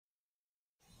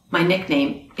My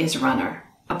nickname is Runner,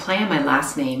 a play on my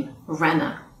last name,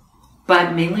 Renna,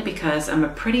 but mainly because I'm a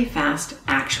pretty fast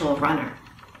actual runner.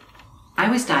 I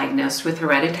was diagnosed with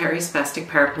hereditary spastic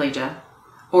paraplegia,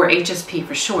 or HSP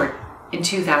for short, in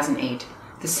 2008,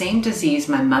 the same disease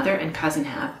my mother and cousin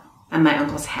have and my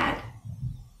uncles had.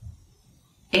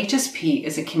 HSP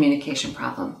is a communication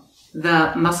problem.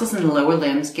 The muscles in the lower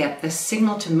limbs get the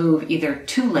signal to move either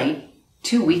too late,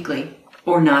 too weakly,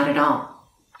 or not at all.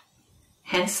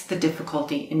 Hence the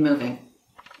difficulty in moving.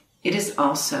 It is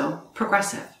also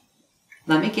progressive.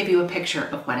 Let me give you a picture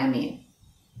of what I mean.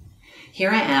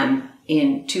 Here I am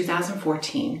in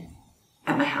 2014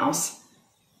 at my house,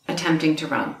 attempting to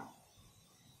run.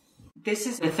 This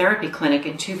is a therapy clinic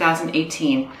in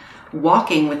 2018,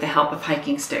 walking with the help of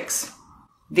hiking sticks.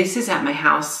 This is at my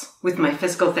house with my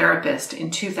physical therapist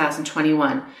in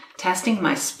 2021, testing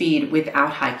my speed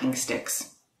without hiking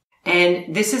sticks.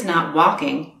 And this is not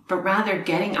walking, but rather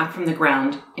getting up from the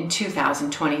ground in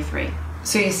 2023.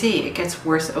 So you see, it gets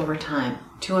worse over time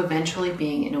to eventually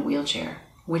being in a wheelchair,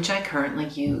 which I currently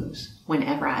use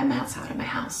whenever I'm outside of my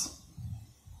house.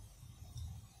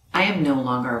 I am no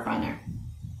longer a runner,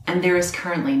 and there is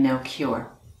currently no cure.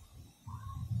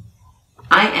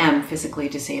 I am physically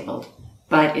disabled,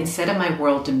 but instead of my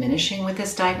world diminishing with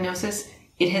this diagnosis,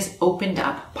 it has opened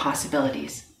up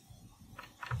possibilities.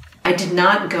 I did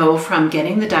not go from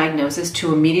getting the diagnosis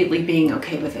to immediately being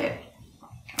okay with it.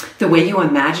 The way you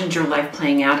imagined your life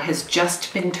playing out has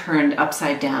just been turned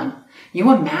upside down.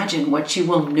 You imagine what you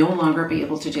will no longer be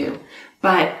able to do.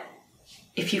 But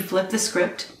if you flip the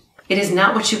script, it is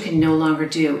not what you can no longer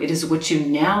do. It is what you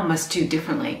now must do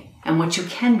differently and what you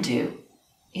can do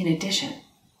in addition.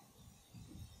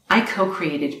 I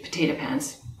co-created Potato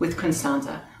Pants with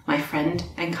Constanze, my friend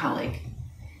and colleague.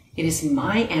 It is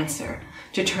my answer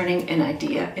to turning an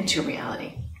idea into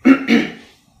reality.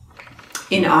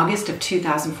 In August of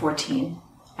 2014,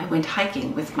 I went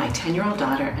hiking with my 10-year-old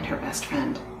daughter and her best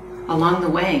friend. Along the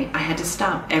way, I had to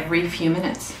stop every few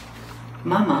minutes.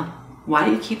 Mama, why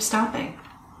do you keep stopping?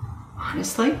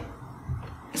 Honestly,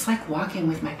 it's like walking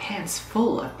with my pants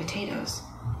full of potatoes.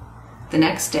 The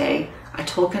next day, I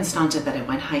told Constanze that I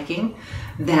went hiking,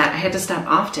 that I had to stop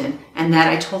often, and that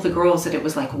I told the girls that it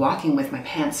was like walking with my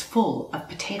pants full of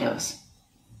potatoes.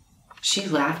 She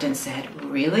laughed and said,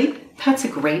 "Really? That's a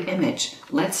great image.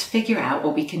 Let's figure out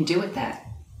what we can do with that."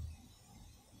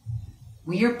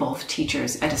 We are both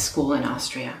teachers at a school in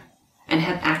Austria and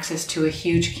have access to a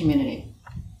huge community.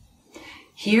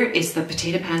 Here is the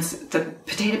Potato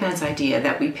Pants idea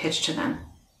that we pitched to them.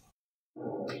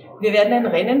 Wir werden ein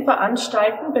Rennen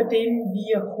veranstalten, bei dem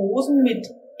wir Hosen mit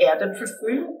Erdäpfel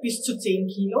füllen, bis zu 10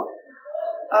 Kilo,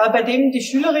 bei dem die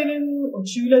Schülerinnen und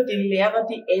Schüler, die Lehrer,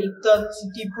 die Eltern,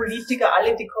 die Politiker,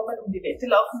 alle, die kommen, um die Wette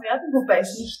laufen werden, wobei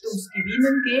es nicht ums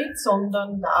Gewinnen geht,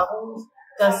 sondern darum,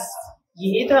 dass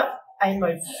jeder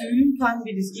einmal fühlen kann,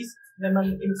 wie das ist, wenn man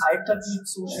im Alltag mit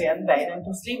so schweren Beinen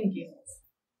durchs Leben gehen muss.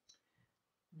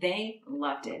 They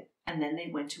loved it, and then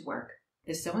they went to work.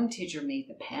 The sewing teacher made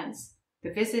the pants.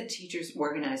 The visit teachers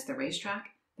organized the racetrack.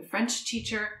 The French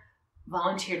teacher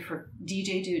volunteered for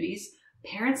DJ duties.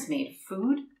 Parents made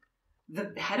food.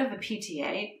 The head of the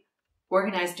PTA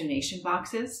organized donation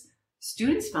boxes.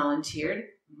 Students volunteered.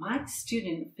 My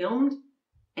student filmed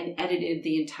and edited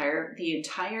the entire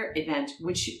event,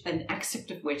 an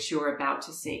excerpt of which you're about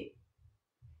to see.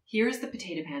 Here is the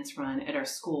Potato Pants run at our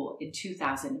school in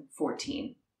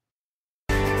 2014.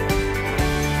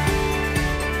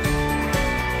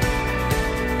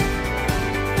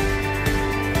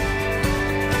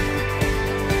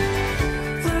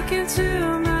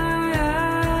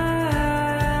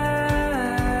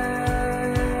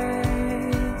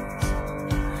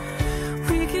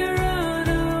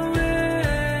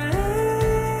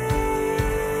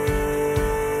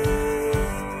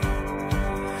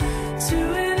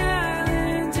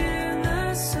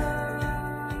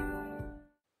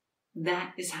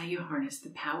 That is how you harness the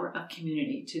power of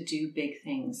community to do big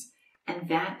things. And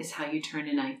that is how you turn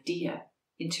an idea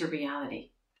into reality.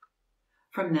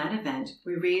 From that event,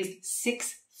 we raised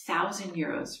 6,000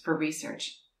 euros for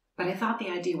research, but I thought the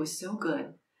idea was so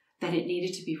good that it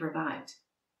needed to be revived.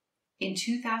 In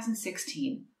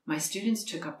 2016, my students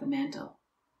took up the mantle.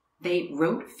 They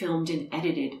wrote, filmed, and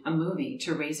edited a movie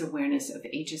to raise awareness of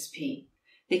HSP.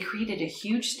 They created a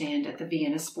huge stand at the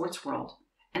Vienna Sports World,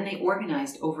 and they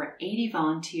organized over 80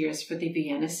 volunteers for the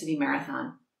Vienna City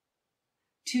Marathon.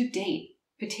 To date,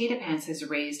 Potato Pants has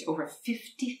raised over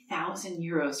 50,000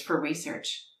 euros for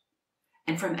research,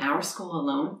 and from our school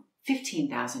alone,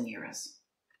 15,000 euros.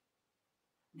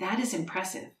 That is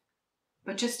impressive,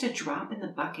 but just a drop in the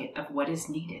bucket of what is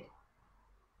needed.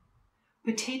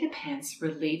 Potato Pants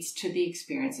relates to the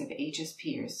experience of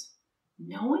HSPers.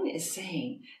 No one is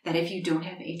saying that if you don't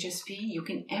have HSP, you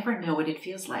can ever know what it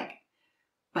feels like.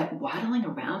 But waddling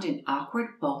around in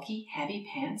awkward, bulky, heavy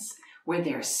pants where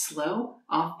they're slow,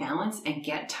 off balance, and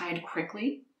get tied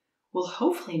quickly will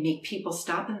hopefully make people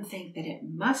stop and think that it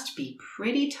must be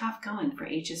pretty tough going for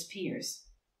HSPers.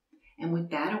 And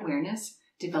with that awareness,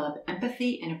 develop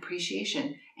empathy and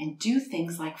appreciation and do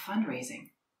things like fundraising.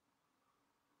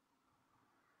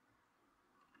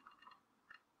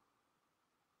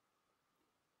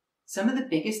 Some of the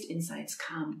biggest insights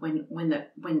come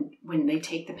when they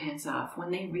take the pants off,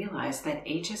 when they realize that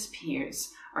HSPers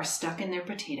are stuck in their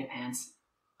potato pants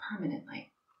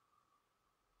permanently.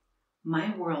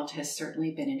 My world has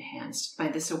certainly been enhanced by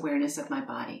this awareness of my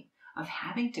body, of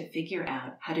having to figure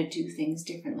out how to do things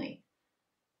differently.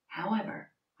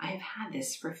 However, I have had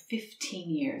this for 15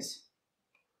 years.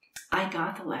 I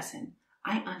got the lesson.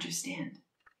 I understand.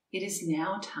 It is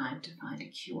now time to find a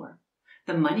cure.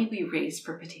 The money we raise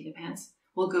for Potato Pants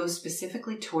will go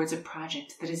specifically towards a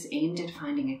project that is aimed at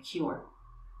finding a cure.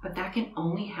 But that can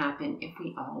only happen if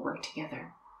we all work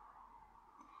together.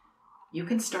 You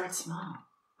can start small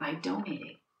by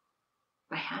donating,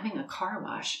 by having a car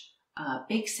wash, a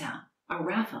bake sale, a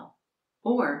raffle,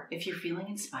 or if you're feeling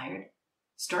inspired,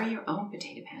 start your own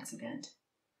Potato Pants event.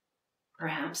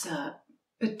 Perhaps a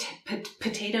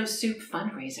potato soup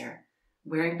fundraiser,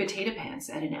 wearing potato pants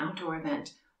at an outdoor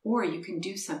event, or you can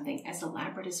do something as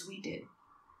elaborate as we did.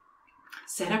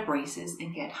 Set up races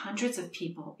and get hundreds of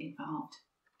people involved.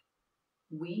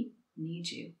 We need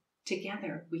you.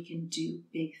 Together we can do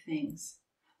big things.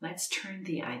 Let's turn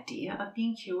the idea of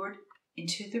being cured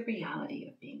into the reality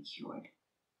of being cured.